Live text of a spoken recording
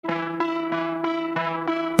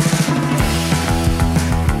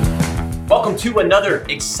Welcome to another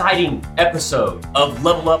exciting episode of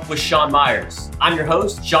Level Up with Sean Myers. I'm your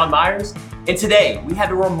host, Sean Myers, and today we have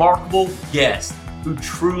a remarkable guest who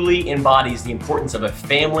truly embodies the importance of a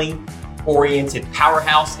family-oriented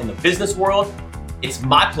powerhouse in the business world. It's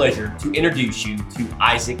my pleasure to introduce you to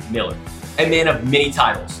Isaac Miller, a man of many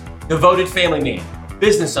titles, devoted family man,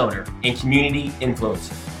 business owner, and community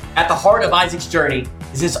influencer. At the heart of Isaac's journey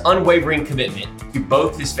is his unwavering commitment to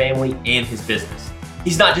both his family and his business.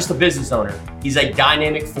 He's not just a business owner, he's a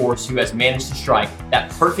dynamic force who has managed to strike that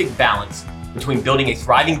perfect balance between building a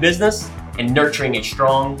thriving business and nurturing a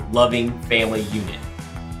strong, loving family unit.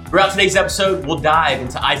 Throughout today's episode, we'll dive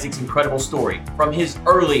into Isaac's incredible story, from his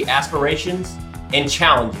early aspirations and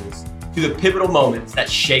challenges to the pivotal moments that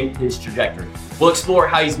shaped his trajectory. We'll explore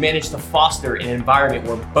how he's managed to foster an environment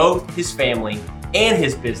where both his family and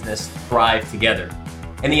his business thrive together,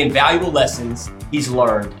 and the invaluable lessons he's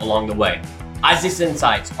learned along the way. Isaac's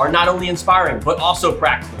insights are not only inspiring, but also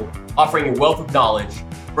practical, offering a wealth of knowledge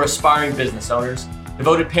for aspiring business owners,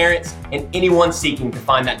 devoted parents, and anyone seeking to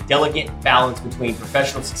find that delicate balance between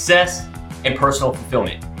professional success and personal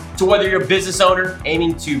fulfillment. So whether you're a business owner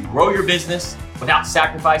aiming to grow your business without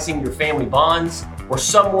sacrificing your family bonds, or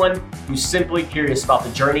someone who's simply curious about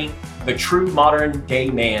the journey of a true modern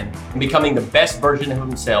day man and becoming the best version of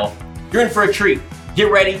himself, you're in for a treat.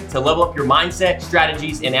 Get ready to level up your mindset,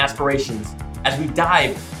 strategies, and aspirations as we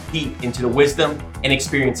dive deep into the wisdom and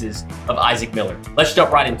experiences of Isaac Miller. Let's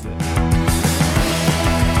jump right into it.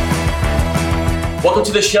 Welcome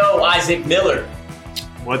to the show, Isaac Miller.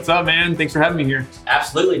 What's up, man? Thanks for having me here.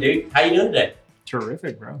 Absolutely, dude. How you doing today?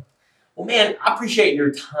 Terrific, bro. Well, man, I appreciate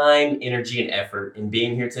your time, energy, and effort in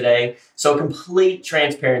being here today. So, complete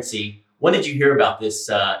transparency, when did you hear about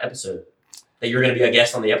this episode? That you're going to be a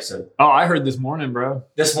guest on the episode? Oh, I heard this morning, bro.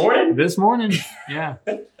 This morning? This morning, yeah.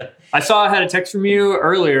 I had a text from you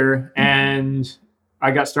earlier, and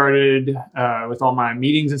I got started with all my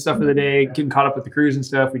meetings and stuff for the day, getting caught up with the crews and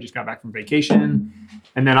stuff. We just got back from vacation,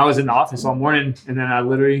 and then I was in the office all morning, and then I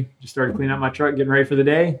literally just started cleaning up my truck, getting ready for the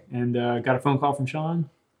day, and got a phone call from Sean.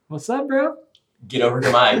 What's up, bro? Get over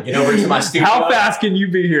to my studio. How fast can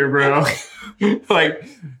you be here, bro? Like,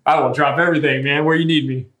 I will drop everything, man, where you need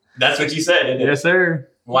me. That's what you said, isn't it? Yes, sir.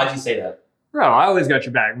 Why'd you say that? Bro, I always got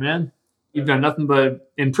your back, man. You've done nothing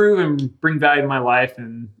but improve and bring value to my life,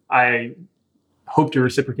 and I hope to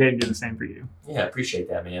reciprocate and do the same for you. Yeah, I appreciate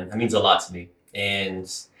that, man. That means a lot to me.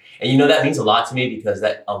 And you know, that means a lot to me because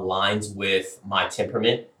that aligns with my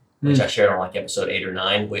temperament, which I shared on like episode 8 or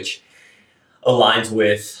 9, which aligns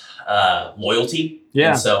with loyalty.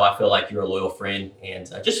 Yeah. And so I feel like you're a loyal friend, and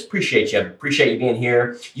I just appreciate you. I appreciate you being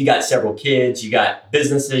here. You got several kids, you got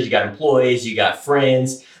businesses, you got employees, you got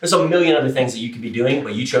friends. There's a million other things that you could be doing,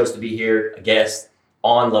 but you chose to be here, a guest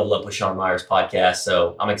on Level Up with Sean Myers podcast.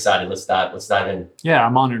 So I'm excited. Let's dive in. Yeah,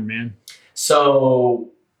 I'm honored, man.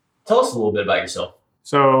 So tell us a little bit about yourself.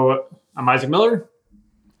 So I'm Isaac Miller.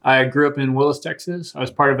 I grew up in Willis, Texas. I was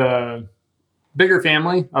part of a bigger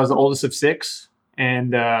family. I was the oldest of 6,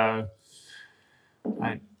 and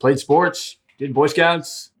I played sports, did Boy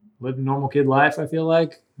Scouts, lived a normal kid life, I feel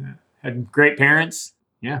like. Had great parents.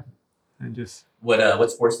 Yeah. And just...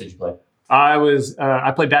 What sports did you play?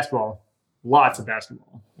 I played basketball. Lots of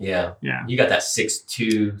basketball. Yeah. Yeah. You got that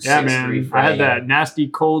 6'2", yeah, 6'3" man. frame. I had that nasty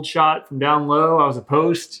cold shot from down low. I was a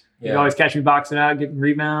post. Yeah. You'd always catch me boxing out, getting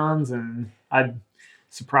rebounds, and I'd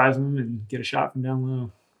surprise them and get a shot from down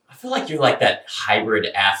low. I feel like you're like that hybrid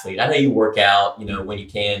athlete. I know you work out, when you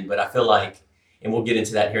can, but I feel like, and we'll get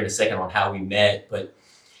into that here in a second on how we met, but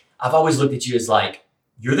I've always looked at you as like,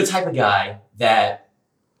 you're the type of guy that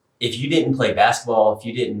if you didn't play basketball, if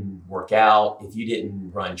you didn't work out, if you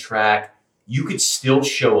didn't run track, you could still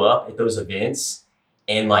show up at those events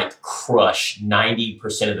and like crush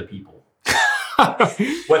 90% of the people.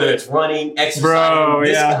 Whether it's running, exercising, bro,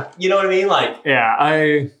 yeah. You know what I mean? Like, yeah,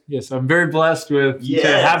 I'm very blessed to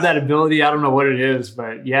have that ability. I don't know what it is,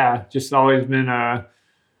 but yeah, just always been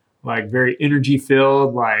like very energy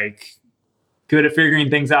filled, like good at figuring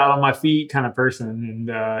things out on my feet kind of person.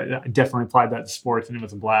 And I definitely applied that to sports, and it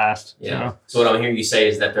was a blast. Yeah. So what I'm hearing you say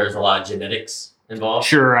is that there's a lot of genetics involved?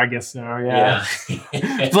 Sure, I guess so, yeah.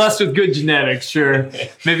 Blessed with good genetics, sure.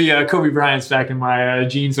 Maybe Kobe Bryant's back in my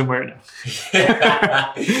genes somewhere.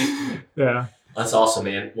 Yeah. That's awesome,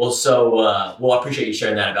 man. Well, so I appreciate you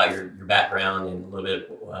sharing that about your background and a little bit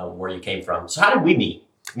where you came from. So how did we meet?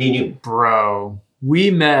 Me and you. Bro,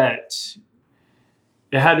 we met...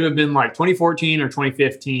 It had to have been like 2014 or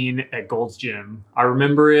 2015 at Gold's Gym. I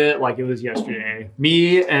remember it like it was yesterday.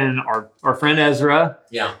 Me and our friend Ezra.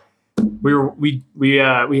 Yeah. We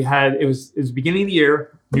had it was the beginning of the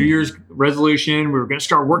year. New Year's resolution. We were going to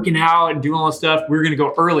start working out and doing all this stuff. We were going to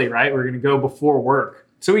go early, right? We were going to go before work.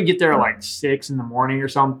 So we get there at like 6 in the morning or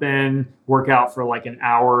something, work out for like an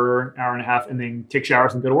hour, hour and a half, and then take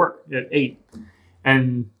showers and go to work at 8.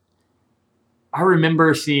 And I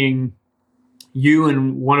remember seeing you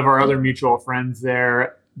and one of our other mutual friends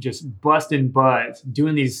there just busting butts,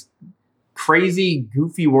 doing these crazy,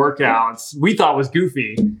 goofy workouts we thought was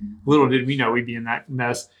goofy. Little did we know we'd be in that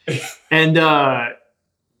mess. And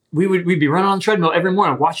we'd be running on the treadmill every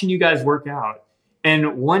morning, watching you guys work out.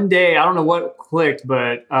 And one day, I don't know what clicked,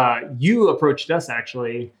 but you approached us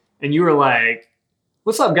actually, and you were like,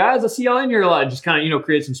 "What's up, guys? I see y'all in here a lot." Just kind of,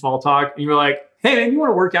 create some small talk. And you were like, "Hey, man, you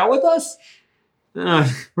want to work out with us?"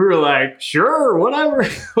 We were like, "Sure, whatever,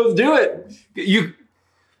 let's do it."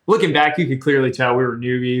 Looking back, you could clearly tell we were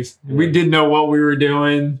newbies. Yeah. We didn't know what we were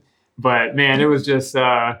doing, but man, it was just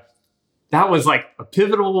that was like a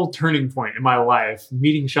pivotal turning point in my life,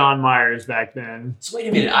 meeting Shawn Myers back then. So wait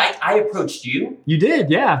a minute, I approached you? You did,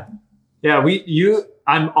 yeah. Yeah,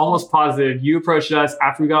 I'm almost positive you approached us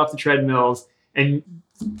after we got off the treadmills, and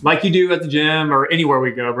like you do at the gym or anywhere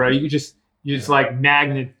we go, bro, you just like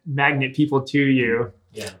magnet people to you.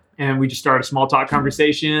 Yeah. And we just started a small talk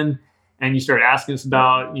conversation, and you started asking us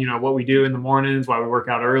about, what we do in the mornings, why we work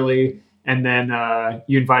out early. And then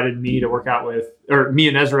you invited me to work out me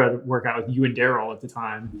and Ezra to work out with you and Daryl at the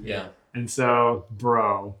time. Yeah. And so,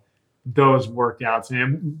 bro, those workouts,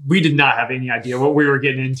 man, we did not have any idea what we were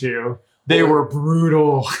getting into. They were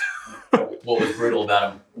brutal. What was brutal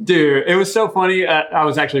about them? Dude, it was so funny. I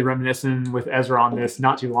was actually reminiscing with Ezra on this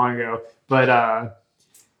not too long ago. But,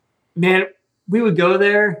 man, we would go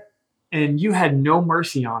there, and you had no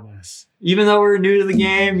mercy on us. Even though we were new to the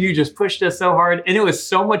game, you just pushed us so hard. And it was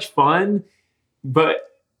so much fun.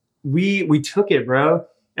 But we took it, bro.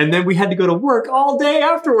 And then we had to go to work all day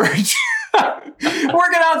afterwards.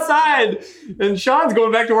 Working outside. And Sean's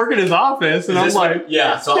going back to work in his office. And I'm like,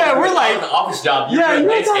 we're like the office job. You had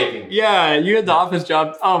landscaping. You had the office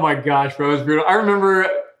job. Oh my gosh, bro. It was brutal. I remember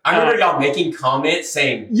y'all making comments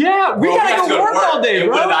saying, we gotta go work all day,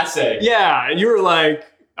 bro. What did I say? Yeah, you were like,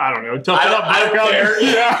 I don't know, tough it up. I don't care.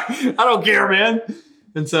 Yeah, I don't care, man.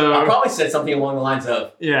 And so I probably said something along the lines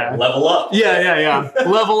of, level up. Yeah.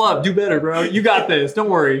 Level up. Do better, bro. You got this. Don't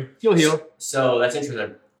worry. You'll heal. So that's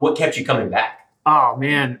interesting. What kept you coming back? Oh,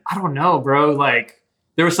 man. I don't know, bro. Like,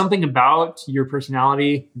 there was something about your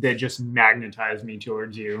personality that just magnetized me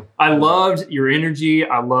towards you. I loved your energy.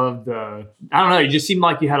 I loved you just seemed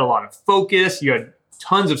like you had a lot of focus. You had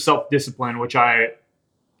tons of self-discipline, which I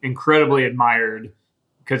incredibly admired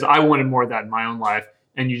because I wanted more of that in my own life.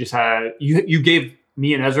 And you just had, you gave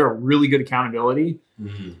me and Ezra really good accountability.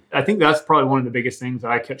 Mm-hmm. I think that's probably one of the biggest things that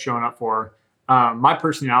I kept showing up for. My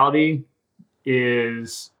personality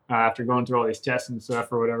is, after going through all these tests and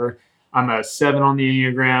stuff or whatever, I'm a 7 on the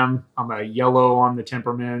Enneagram. I'm a yellow on the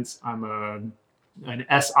temperaments. I'm an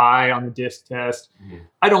SI on the DISC test. Mm-hmm.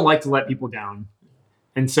 I don't like to let people down.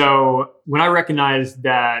 And so when I recognized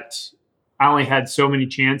that I only had so many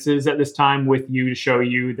chances at this time with you to show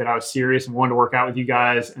you that I was serious and wanted to work out with you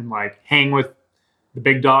guys and like hang with the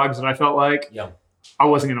big dogs that I felt like, I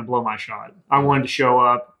wasn't going to blow my shot. I wanted to show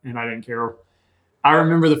up and I didn't care. I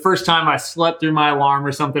remember the first time I slept through my alarm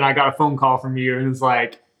or something, I got a phone call from you and it was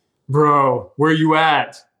like, "Bro, where you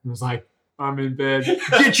at?" I was like, "I'm in bed."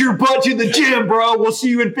 "Get your butt to the gym, bro. We'll see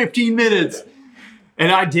you in 15 minutes.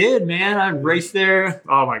 And I did, man. I raced there.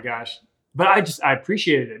 Oh my gosh. But I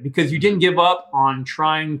appreciated it because you didn't give up on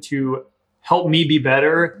trying to help me be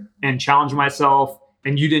better and challenge myself.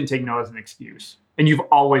 And you didn't take no as an excuse. And you've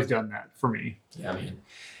always done that for me. Yeah, man.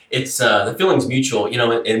 It's the feeling's mutual,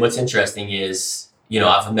 and what's interesting is,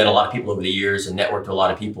 I've met a lot of people over the years and networked with a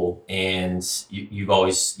lot of people. And you've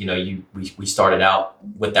always, we started out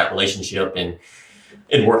with that relationship and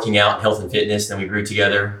working out, health and fitness. Then we grew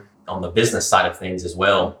together on the business side of things as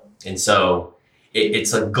well. And so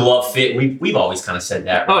it's a glove fit. We've always kind of said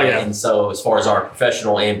that. Right? Oh, yeah. And so as far as our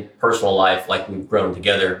professional and personal life, like we've grown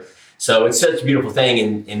together. So it's such a beautiful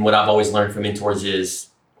thing. And what I've always learned from mentors is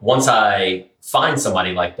once I find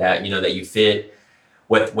somebody like that, that you fit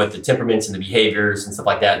with the temperaments and the behaviors and stuff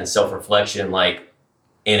like that and the self-reflection,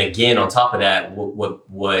 and again, on top of that,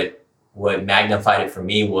 what magnified it for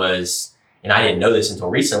me was, and I didn't know this until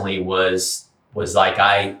recently, was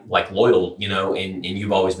I loyal, and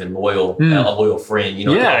you've always been loyal, a loyal friend,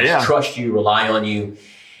 trust you, rely on you.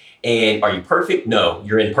 And are you perfect? No,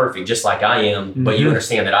 you're imperfect, just like I am. But you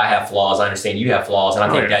understand that I have flaws. I understand you have flaws. And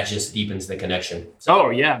I think that just deepens the connection. So, oh,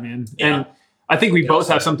 yeah, man. Yeah. And I think we both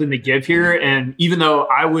have something to give here. And even though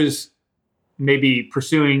I was maybe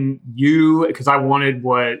pursuing you because I wanted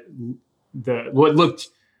what looked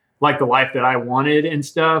like the life that I wanted and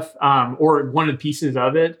stuff, or wanted pieces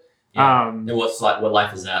of it. Yeah. And what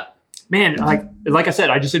life is that? Man, like I said,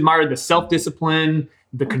 I just admired the self-discipline,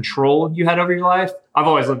 the control you had over your life. I've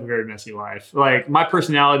always lived a very messy life. Like my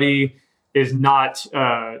personality is not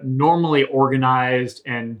normally organized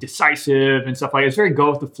and decisive and stuff like that. It's very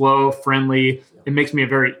go with the flow, friendly. It makes me a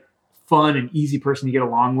very fun and easy person to get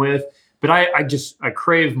along with. But I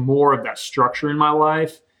crave more of that structure in my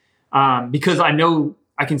life because I know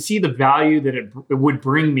I can see the value that it would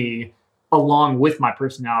bring me along with my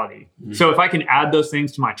personality. Mm-hmm. So if I can add those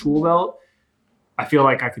things to my tool belt, I feel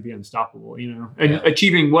like I could be unstoppable, and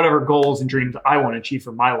achieving whatever goals and dreams I want to achieve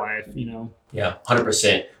for my life, Yeah,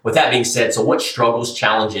 100%. With that being said, so what struggles,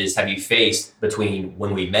 challenges have you faced between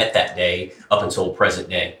when we met that day up until present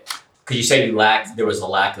day? Because you say there was a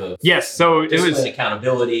lack of it was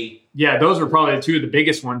accountability. Yeah, those were probably two of the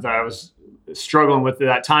biggest ones that I was struggling with at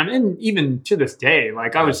that time. And even to this day,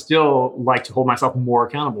 like I would still like to hold myself more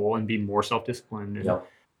accountable and be more self-disciplined. And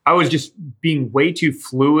I was just being way too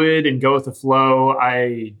fluid and go with the flow.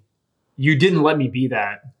 You didn't let me be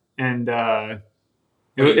that. And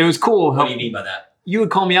it was cool. What do you mean by that? You would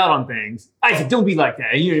call me out on things. I said, don't be like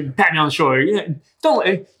that. And you would pat me on the shoulder. Don't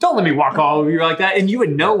let me walk all over you like that. And you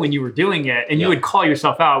would know when you were doing it and you would call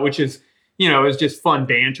yourself out, which is, it was just fun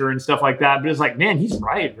banter and stuff like that. But it's like, man, he's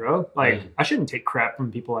right, bro. Like, I shouldn't take crap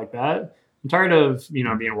from people like that. I'm tired of,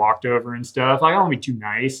 being walked over and stuff. Like, I don't want to be too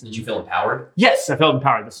nice. Did you feel empowered? Yes, I felt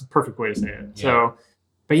empowered. That's the perfect way to say it. Yeah. So,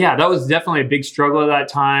 but yeah, that was definitely a big struggle at that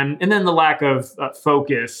time. And then the lack of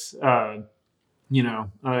focus, I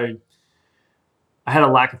had a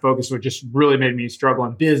lack of focus, which just really made me struggle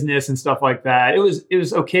in business and stuff like that. It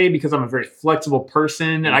was okay because I'm a very flexible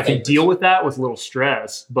person and I can deal with that with a little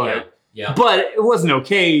stress, but it wasn't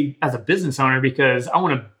okay as a business owner because I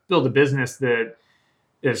want to build a business that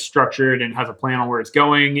is structured and has a plan on where it's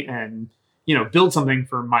going and, build something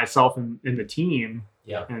for myself and the team.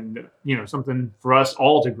 Yeah. And, something for us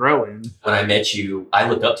all to grow in. When I met you, I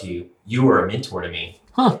looked up to you. You were a mentor to me.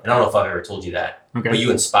 Huh. And I don't know if I've ever told you that, okay. But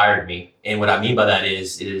you inspired me. And what I mean by that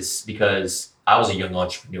is because I was a young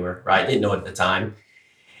entrepreneur, right? I didn't know it at the time.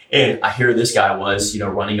 And I hear this guy was,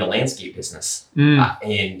 running a landscape business.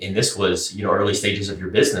 And this was, early stages of your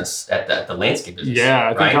business at the landscape business. Yeah,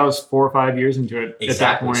 I think I was 4 or 5 years into it. Exactly. At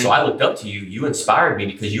that point. So I looked up to you. You inspired me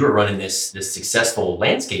because you were running this successful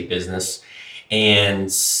landscape business. And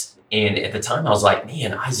at the time I was like,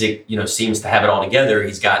 man, Isaac, seems to have it all together.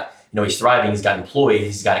 He's got, he's thriving. He's got employees.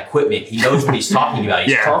 He's got equipment. He knows what he's talking about.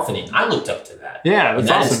 He's confident. I looked up to that. Yeah, and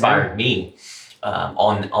that inspired me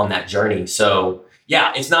on that journey. So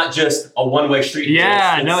yeah, it's not just a one-way street.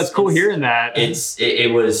 Yeah, it's cool hearing that.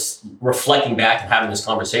 It was reflecting back and having this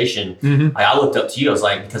conversation. Mm-hmm. I looked up to you. I was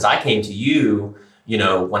like, because I came to you,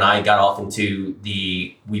 when I got off into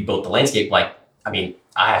we built the landscape. Like, I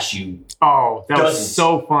asked you. Oh, that was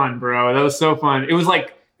so fun, bro. That was so fun. It was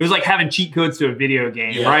like having cheat codes to a video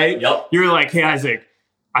game, right? Yep. You were like, hey, Isaac,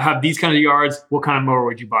 I have these kind of yards. What kind of mower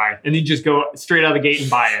would you buy? And then just go straight out of the gate and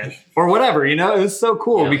buy it or whatever, It was so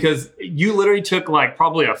cool because you literally took like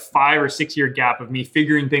probably a 5 or 6 year gap of me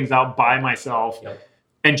figuring things out by myself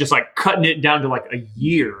and just like cutting it down to like a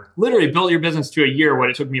year. Literally built your business to a year when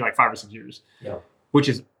it took me like 5 or 6 years, which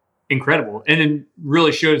is incredible. And it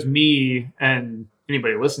really shows me and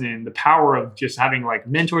anybody listening the power of just having like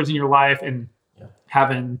mentors in your life and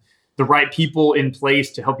having the right people in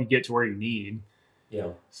place to help you get to where you need. Yeah.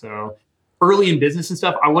 So early in business and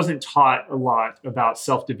stuff, I wasn't taught a lot about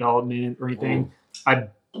self-development or anything. I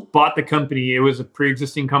bought the company. It was a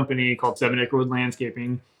pre-existing company called 7 Acre Wood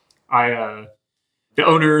Landscaping. The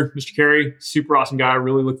owner, Mr. Carey, super awesome guy.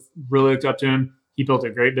 Really looked up to him. He built a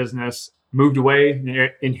great business, moved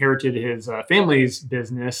away, inherited his family's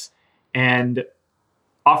business, and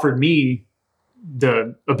offered me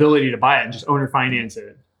the ability to buy it and just owner finance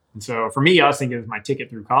it. And so for me, I was thinking it was my ticket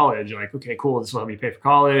through college. Like, okay, cool. This will help me pay for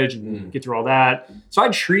college and get through all that. So I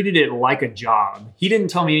treated it like a job. He didn't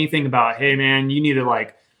tell me anything about, hey man, you need to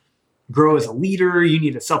like grow as a leader. You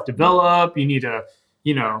need to self-develop. You need to,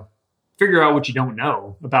 figure out what you don't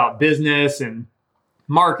know about business and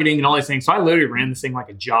marketing and all these things. So I literally ran this thing like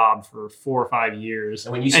a job for 4 or 5 years.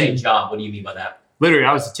 And when you say job, what do you mean by that? Literally,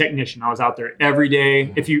 I was a technician. I was out there every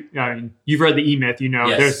day. If you've read the E-Myth,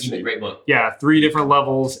 Yes, there's E-Myth, great book. Yeah, 3 different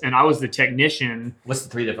levels, and I was the technician. What's the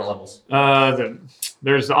 3 different levels?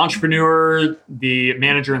 There's the entrepreneur, the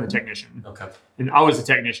manager, and the technician. Okay. And I was the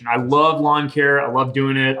technician. I love lawn care. I love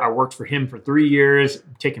doing it. I worked for him for 3 years,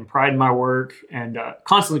 taking pride in my work, and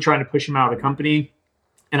constantly trying to push him out of the company.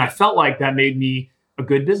 And I felt like that made me a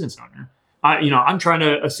good business owner. I'm trying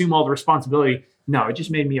to assume all the responsibility. No, it just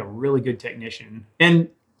made me a really good technician. And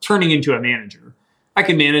turning into a manager. I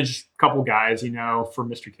can manage a couple guys, for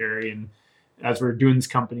Mr. Carey and as we're doing this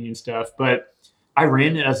company and stuff. But I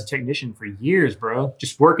ran it as a technician for years, bro.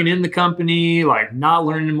 Just working in the company, like not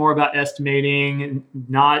learning more about estimating and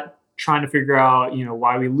not trying to figure out,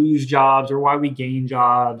 why we lose jobs or why we gain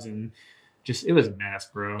jobs. And just, it was a mess,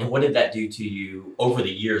 bro. And what did that do to you over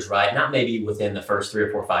the years, right? Not maybe within the first 3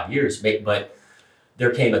 or 4 or 5 years, but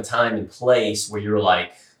there came a time and place where you were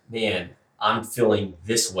like, man, I'm feeling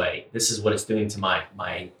this way. This is what it's doing to my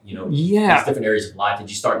these different areas of life. Did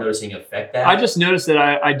you start noticing it affect that? I just noticed that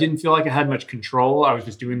I didn't feel like I had much control. I was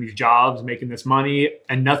just doing these jobs, making this money,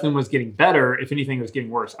 and nothing was getting better. If anything, it was getting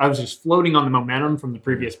worse. I was just floating on the momentum from the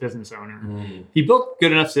previous business owner. He built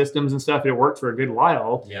good enough systems and stuff. It worked for a good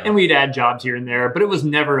while, and we'd add jobs here and there, but it was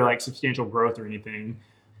never like substantial growth or anything.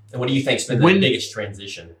 And what do you think's been the biggest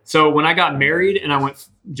transition? So when I got married and I went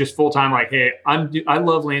just full time, like, hey, I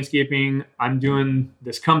love landscaping. I'm doing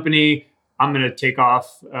this company. I'm going to take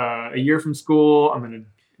off a year from school. I'm going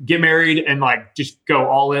to get married and like just go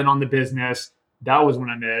all in on the business. That was when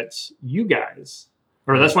I met you guys,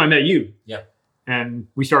 or that's when I met you. Yeah. And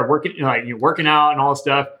we started working out and all this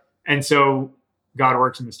stuff. And so God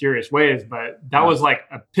works in mysterious ways, but that was like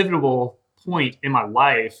a pivotal point in my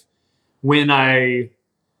life when I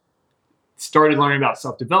started learning about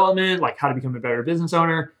self-development, like how to become a better business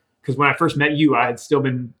owner. Because when I first met you, I had still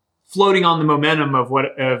been floating on the momentum of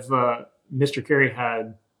what Mr. Carey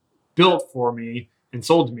had built for me and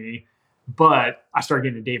sold to me. But I started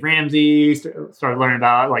getting to Dave Ramsey, started learning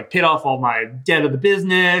about, like, paid off all my debt of the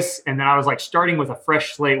business. And then I was like starting with a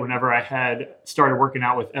fresh slate whenever I had started working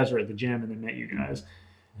out with Ezra at the gym and then met you guys.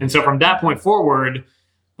 And so from that point forward,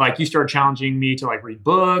 like, you started challenging me to like read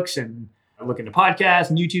books and look into podcasts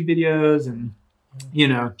and YouTube videos and,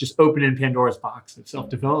 just opening Pandora's box of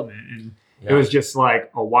self-development. And it was just like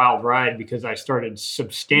a wild ride because I started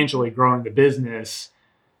substantially growing the business,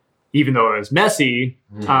 even though it was messy,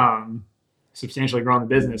 substantially growing the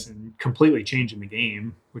business and completely changing the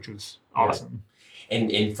game, which was awesome.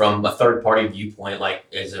 And from a third party viewpoint,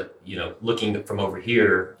 like as looking from over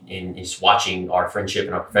here and just watching our friendship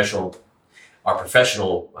and our professional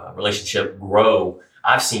relationship grow,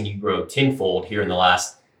 I've seen you grow tenfold here in the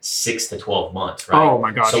last 6 to 12 months, right? Oh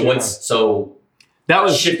my gosh. So that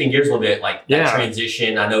was shifting gears a little bit, like that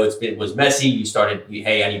transition. I know it was messy. You started,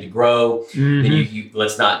 hey, I need to grow. Then you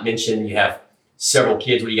let's not mention you have several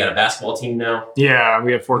kids. What, you got a basketball team now? Yeah,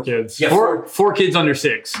 we have 4 kids. Yeah, four kids under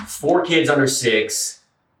 6. 4 kids under 6,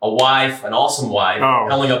 a wife, an awesome wife. Oh.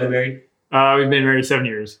 How long have you been married? We've been married 7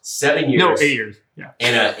 years. 7 years. No, 8 years. Yeah.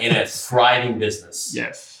 In a thriving business.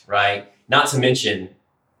 Yes. Right? Not to mention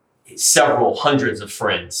several hundreds of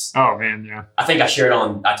friends. Oh man, yeah. I think I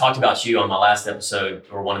talked about you on my last episode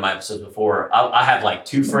or one of my episodes before. I have like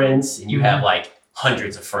 2 friends and you have like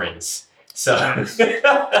hundreds of friends. So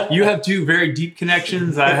you have 2 very deep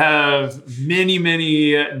connections. I have many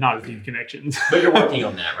not as deep connections. But you're working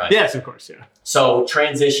on that, right? Yes, of course, yeah. So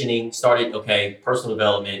transitioning, started, personal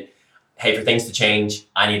development. Hey, for things to change,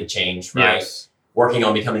 I need to change, right? Yes. Working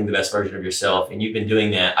on becoming the best version of yourself. And you've been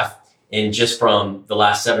doing that. And just from the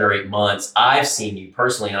last 7 or 8 months, I've seen you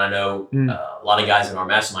personally, and I know a lot of guys in our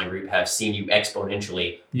mastermind group have seen you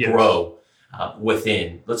exponentially grow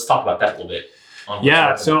within. Let's talk about that a little bit.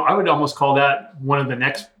 Yeah, so I would almost call that one of the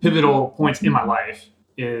next pivotal points in my life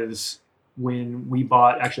is when we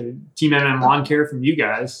bought actually Team MM Lawn Care from you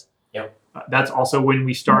guys. Yep. That's also when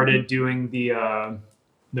we started doing the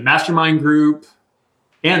mastermind group.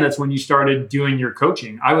 And that's when you started doing your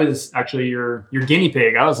coaching. I was actually your guinea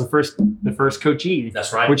pig. I was the first coachee.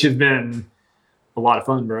 That's right. Which has been a lot of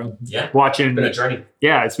fun, bro. Yeah. It's been a journey.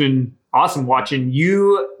 Yeah, it's been awesome watching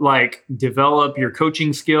you like develop your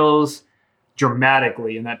coaching skills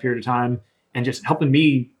dramatically in that period of time and just helping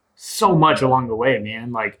me so much along the way,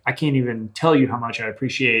 man. Like, I can't even tell you how much I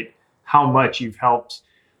appreciate how much you've helped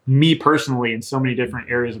me personally in so many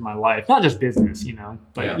different areas of my life. Not just business,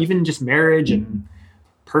 but even just marriage and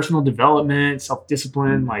personal development,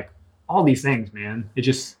 self-discipline, like all these things, man. It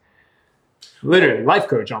just literally life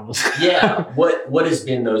coach almost. Yeah. What has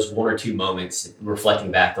been those 1 or 2 moments reflecting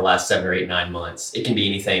back the last 7 or 8, 9 months? It can be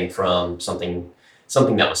anything from something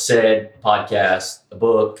that was said, a podcast, a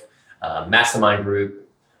book, mastermind group.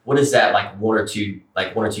 What is that, like one or two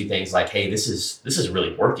things like, hey, this is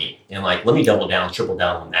really working. And like, let me double down, triple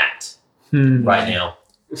down on that right now.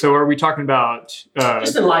 So are we talking about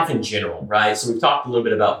just in life in general, right? So we've talked a little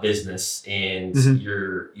bit about business, and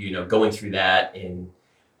you're going through that, and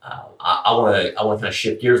I want to kind of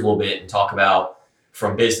shift gears a little bit and talk about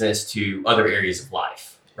from business to other areas of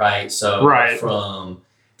life, right? So from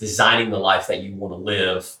designing the life that you want to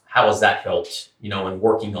live, how has that helped, in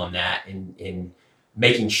working on that and in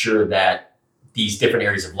making sure that these different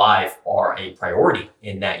areas of life are a priority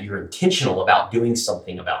and that you're intentional about doing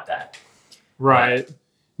something about that? Right.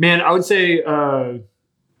 Man, I would say the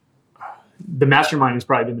mastermind has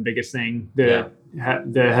probably been the biggest thing that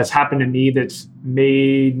has happened to me that's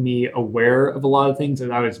made me aware of a lot of things that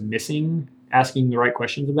I was missing, asking the right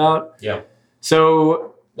questions about. Yeah.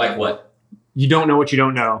 So, like what? You don't know what you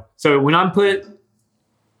don't know. So when I'm put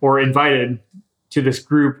or invited to this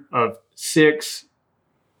group of 6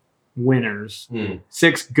 winners,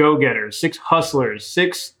 6 go-getters, 6 hustlers,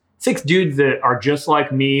 six dudes that are just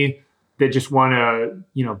like me, that just want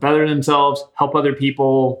to, better themselves, help other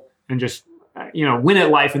people, and just, win at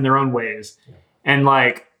life in their own ways. Yeah. And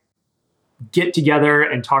like get together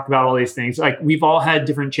and talk about all these things. Like we've all had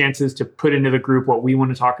different chances to put into the group what we want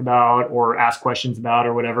to talk about or ask questions about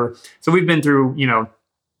or whatever. So we've been through,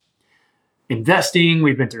 investing,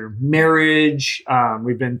 we've been through marriage,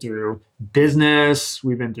 we've been through business,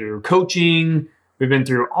 we've been through coaching, we've been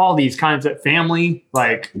through all these kinds of family,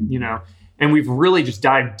 and we've really just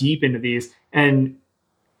dived deep into these, and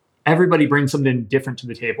everybody brings something different to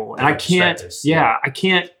the table. And I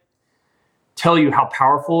can't tell you how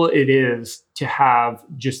powerful it is to have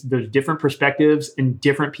just those different perspectives and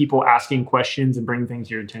different people asking questions and bringing things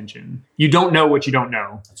to your attention. You don't know what you don't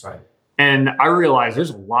know. That's right. And I realize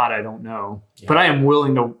there's a lot I don't know, but I am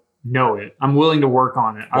willing to know it. I'm willing to work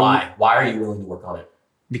on it. Why? Why are you willing to work on it?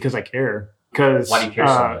 Because I care. Because why do you care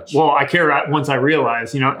so much? Well, I care once I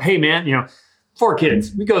realize, hey man, 4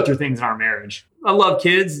 kids, we go through things in our marriage. I love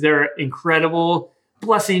kids. They're incredible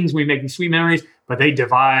blessings. We make these sweet memories, but they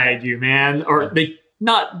divide you, man. Or they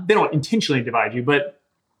don't intentionally divide you, but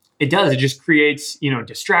it does. It just creates,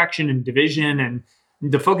 distraction and division, and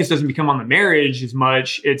the focus doesn't become on the marriage as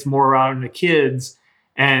much. It's more around the kids.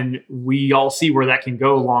 And we all see where that can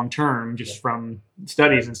go long term just from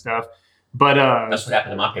studies and stuff. But that's what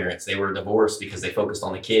happened to my parents. They were divorced because they focused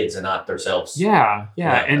on the kids and not themselves. Yeah.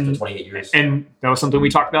 And after 28 years. And that was something we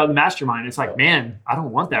talked about in the mastermind. It's like, man, I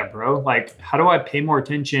don't want that, bro. Like, how do I pay more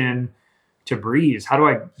attention to Breeze? How do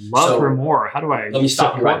I love her more? How do I let me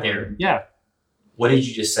stop you right there. Yeah. What did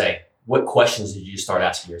you just say? What questions did you start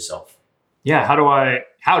asking yourself? Yeah. How do I?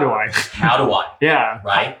 Yeah.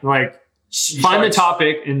 Right. Like, find the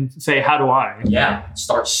topic and say, how do I? Yeah.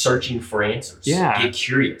 Start searching for answers. Yeah. Get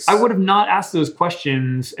curious. I would have not asked those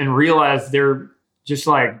questions and realized they're just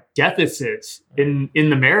like deficits in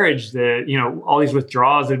the marriage that, all these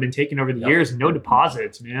withdrawals that have been taken over the years, no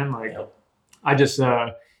deposits, man. Like I just,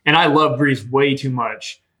 and I love Breeze way too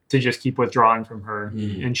much to just keep withdrawing from her.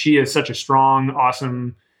 And she is such a strong,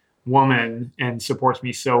 awesome woman and supports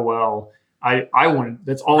me so well.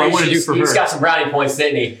 That's all I want to do for her. He's got some brownie points,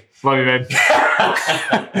 didn't he? Love you, babe.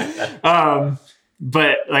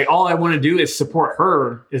 But like all I want to do is support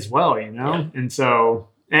her as well, And so,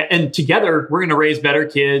 and together we're going to raise better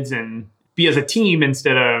kids and be as a team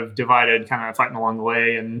instead of divided, kind of fighting along the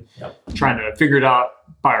way and trying to figure it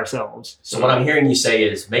out by ourselves. So what I'm hearing you say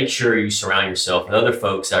is make sure you surround yourself with other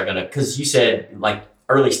folks that are going to, because you said like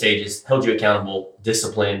early stages, held you accountable,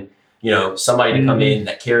 discipline, somebody to come in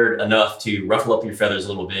that cared enough to ruffle up your feathers a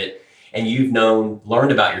little bit. And you've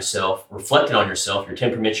learned about yourself, reflected on yourself, your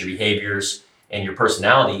temperaments, your behaviors, and your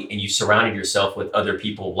personality, and you surrounded yourself with other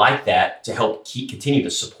people like that to help continue to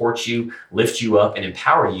support you, lift you up, and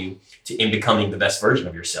empower you in becoming the best version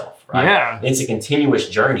of yourself, right? Yeah. It's a continuous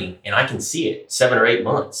journey, and I can see it 7 or 8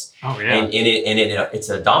 months. Oh, yeah. And it's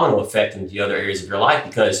a domino effect into the other areas of your life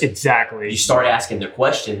because you start asking the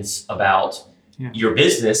questions about your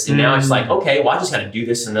business. And now it's like, okay, well, I just got to do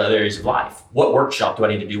this in other areas of life. What workshop do I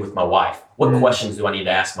need to do with my wife? What questions do I need to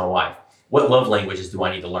ask my wife? What love languages do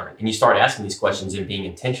I need to learn? And you start asking these questions and being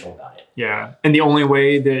intentional about it. Yeah. And the only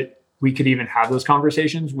way that we could even have those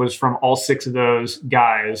conversations was from all 6 of those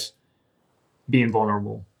guys being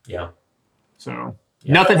vulnerable. Yeah. So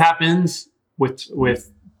nothing happens with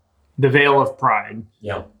the veil of pride.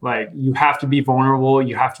 Yeah. Like you have to be vulnerable.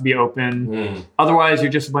 You have to be open. Otherwise, you're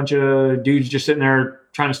just a bunch of dudes just sitting there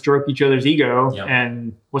trying to stroke each other's ego. Yeah.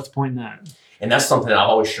 And what's the point in that? And that's something I've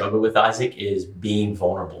always struggled with, Isaac, is being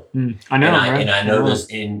vulnerable. I know. And I know this,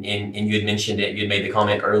 and you had mentioned it, you had made the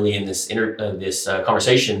comment early in this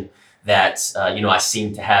conversation that, I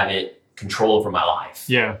seem to have control over my life.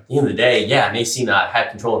 Yeah. At the end of the day, I may seem to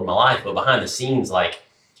have control over my life, but behind the scenes, like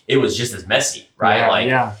it was just as messy,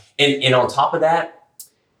 right? And on top of that,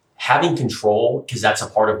 having control, because that's a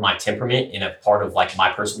part of my temperament and a part of like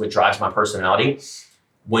what drives my personality.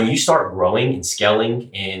 When you start growing and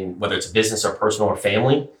scaling in whether it's a business or personal or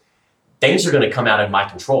family, things are going to come out of my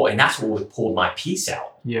control. And that's what pulled my peace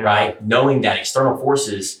out. right? Knowing that external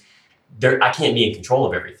forces, I can't be in control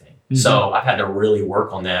of everything. Mm-hmm. So I've had to really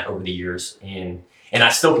work on that over the years, and I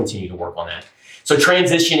still continue to work on that. So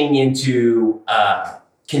transitioning into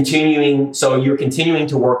so you're continuing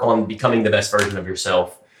to work on becoming the best version of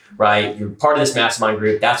yourself, right? You're part of this mastermind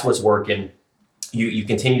group. That's what's working. You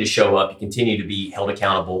continue to show up. You continue to be held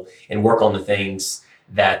accountable and work on the things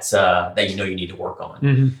that you know you need to work on.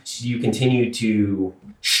 Mm-hmm. So you continue to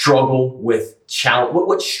struggle with challenge.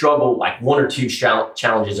 What struggle, like one or two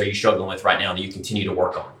challenges are you struggling with right now that you continue to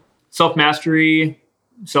work on? Self-mastery,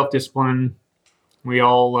 self-discipline. We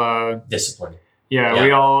all discipline. Yeah,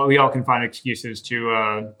 we all can find excuses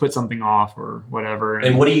to put something off or whatever.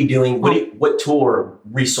 And what are you doing? What tool or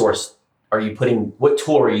resource are you putting? What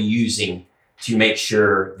tool are you using to make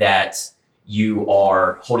sure that you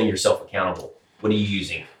are holding yourself accountable? What are you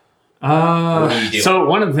using? What are you doing? So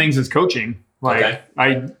one of the things is coaching. Like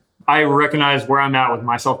I recognize where I'm at with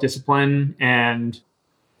my self-discipline and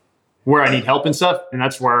where I need help and stuff. And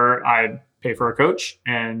that's where I pay for a coach,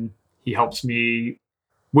 and he helps me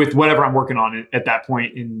with whatever I'm working on at that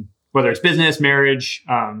point, in whether it's business, marriage,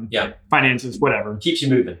 finances, whatever. Keeps you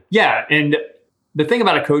moving. Yeah. And the thing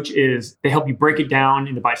about a coach is they help you break it down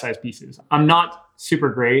into bite-sized pieces. I'm not super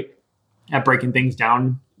great at breaking things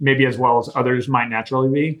down, maybe as well as others might naturally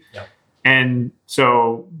be. Yeah. And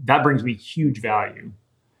so that brings me huge value.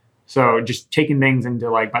 So just taking things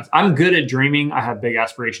into I'm good at dreaming. I have big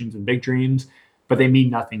aspirations and big dreams, but they mean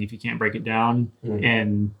nothing if you can't break it down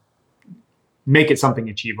and make it something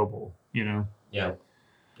achievable, you know? Yeah.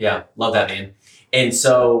 Yeah. Love that, man. And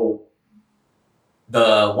so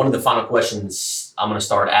one of the final questions I'm going to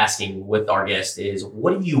start asking with our guest is,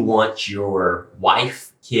 what do you want your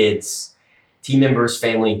wife, kids, team members,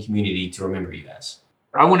 family, and community to remember you as?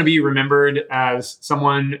 I want to be remembered as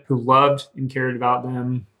someone who loved and cared about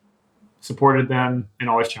them, supported them, and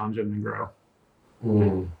always challenged them to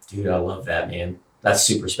grow. Dude, I love that, man. That's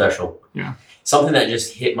super special. Yeah. Something that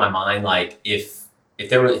just hit my mind, like if I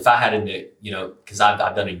had to, because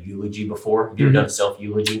I've done a eulogy before. Have you ever done a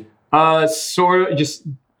self-eulogy? Sort of just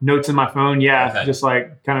notes in my phone. Yeah. Okay. Just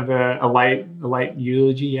like kind of a light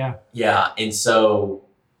eulogy. Yeah. Yeah. And so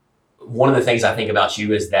one of the things I think about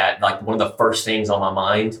you is that, like, one of the first things on my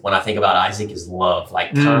mind when I think about Isaac is love,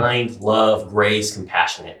 like kind, love, grace,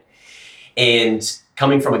 compassionate. And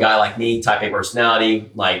coming from a guy like me, type A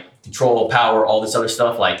personality, like control, power, all this other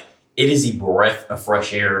stuff, like, it is a breath of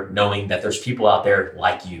fresh air knowing that there's people out there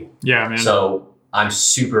like you. Yeah, man. So I'm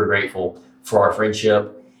super grateful for our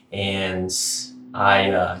friendship, and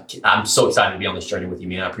I'm so excited to be on this journey with you,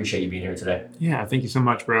 man. I appreciate you being here today. Yeah, thank you so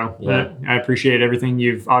much, bro. Yeah. I appreciate everything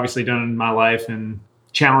you've obviously done in my life and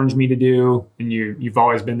challenged me to do, and you've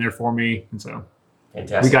always been there for me. And so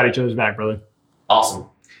fantastic. We got each other's back, brother. Awesome.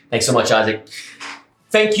 Thanks so much, Isaac.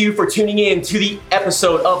 Thank you for tuning in to the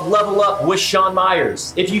episode of Level Up with Sean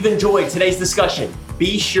Myers. If you've enjoyed today's discussion,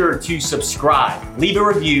 be sure to subscribe, leave a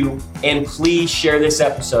review, and please share this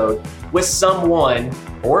episode with someone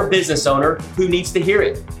or a business owner who needs to hear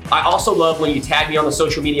it. I also love when you tag me on the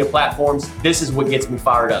social media platforms. This is what gets me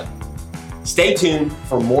fired up. Stay tuned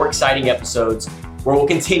for more exciting episodes where we'll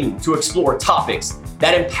continue to explore topics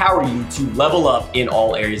that empower you to level up in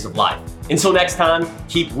all areas of life. Until next time,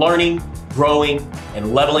 keep learning, growing,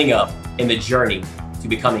 and leveling up in the journey to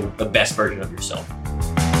becoming the best version of yourself.